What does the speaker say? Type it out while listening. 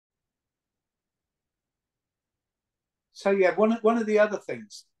So yeah, one of the other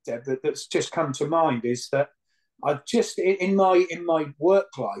things, Deb, that's just come to mind is that I've just in my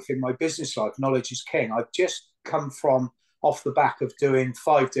work life, in my business life, knowledge is king. I've just come from off the back of doing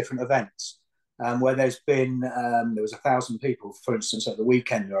 5 different events, where there was 1,000 people, for instance, at the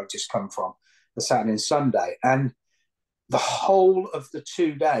weekend where I've just come from, the Saturday and Sunday, and the whole of the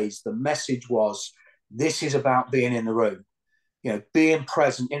 2 days, the message was, this is about being in the room, being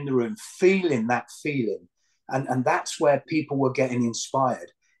present in the room, feeling that feeling. And that's where people were getting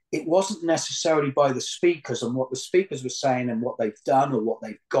inspired. It wasn't necessarily by the speakers and what the speakers were saying and what they've done or what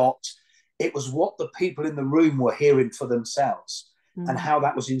they've got. It was what the people in the room were hearing for themselves and how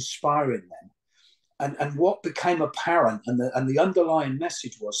that was inspiring them. And what became apparent and the underlying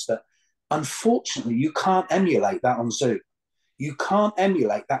message was that, unfortunately, you can't emulate that on Zoom. You can't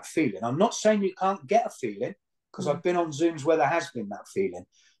emulate that feeling. I'm not saying you can't get a feeling, because I've been on Zooms where there has been that feeling.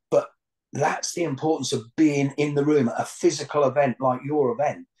 But that's the importance of being in the room at a physical event like your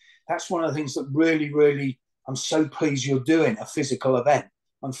event. That's one of the things that really, really, I'm so pleased you're doing a physical event.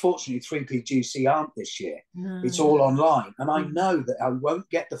 Unfortunately, 3PGC aren't this year. No. It's all online. And I know that I won't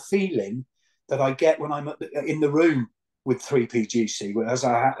get the feeling that I get when I'm in the room with 3PGC, as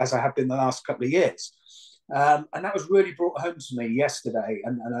I have been the last couple of years. And that was really brought home to me yesterday,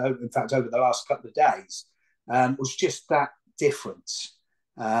 and in fact, over the last couple of days, was just that difference.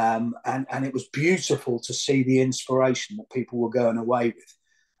 And it was beautiful to see the inspiration that people were going away with.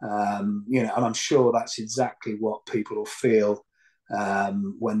 And I'm sure that's exactly what people will feel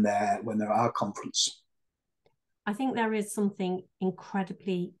when they're at our conference. I think there is something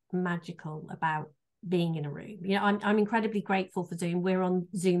incredibly magical about being in a room. I'm incredibly grateful for Zoom. We're on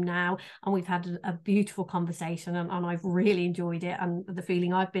Zoom now, and we've had a beautiful conversation, and I've really enjoyed it, and the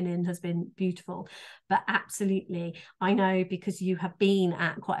feeling I've been in has been beautiful. But absolutely, I know, because you have been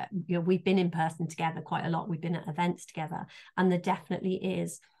at we've been in person together quite a lot. We've been at events together, and there definitely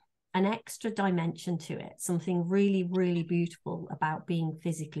is an extra dimension to it, something really, really beautiful about being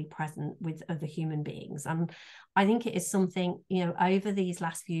physically present with other human beings. And I think it is something, over these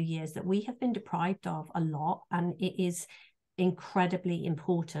last few years that we have been deprived of a lot. And it is incredibly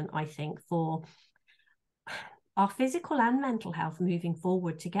important, I think, for our physical and mental health moving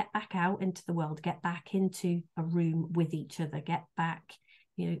forward, to get back out into the world, get back into a room with each other, get back,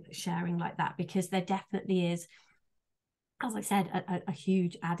 sharing like that, because there definitely is, as I said, a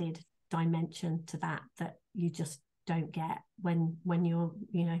huge added dimension to that you just don't get when you're,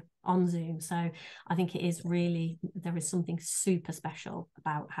 on Zoom. So I think it is really, there is something super special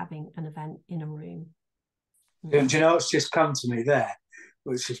about having an event in a room. Do you know what's just come to me there,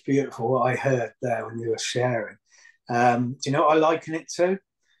 which is beautiful, what I heard there when you were sharing? Do you know what I liken it to?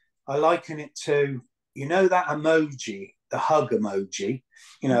 I liken it to, that emoji, the hug emoji,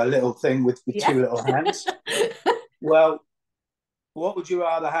 a little thing with 2 little hands. Well, what would you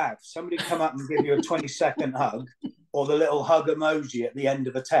rather have? Somebody come up and give you a 20-second hug, or the little hug emoji at the end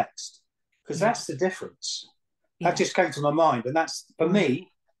of a text? Because that's the difference. That just came to my mind. And that's, for me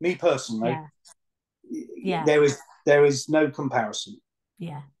personally, there is no comparison.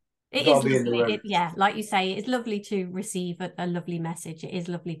 Yeah. It is lovely. Like you say, it's lovely to receive a lovely message. It is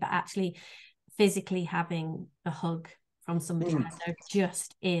lovely, but actually physically having a hug from somebody there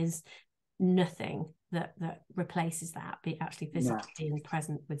just is nothing that replaces that. Be actually physically being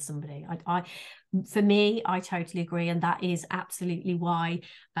present with somebody. For me, I totally agree, and that is absolutely why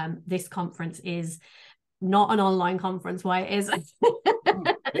this conference is not an online conference, why it is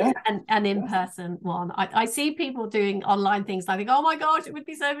an in-person one. I see people doing online things, I think, oh my gosh, it would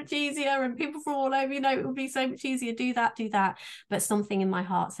be so much easier, and people from all over, it would be so much easier, do that, but something in my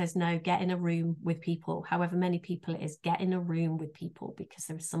heart says no, get in a room with people, however many people it is, get in a room with people, because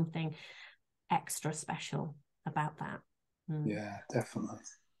there is something extra special about that. Yeah, definitely.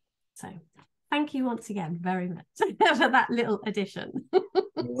 So thank you once again very much for that little addition. You're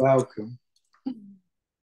welcome.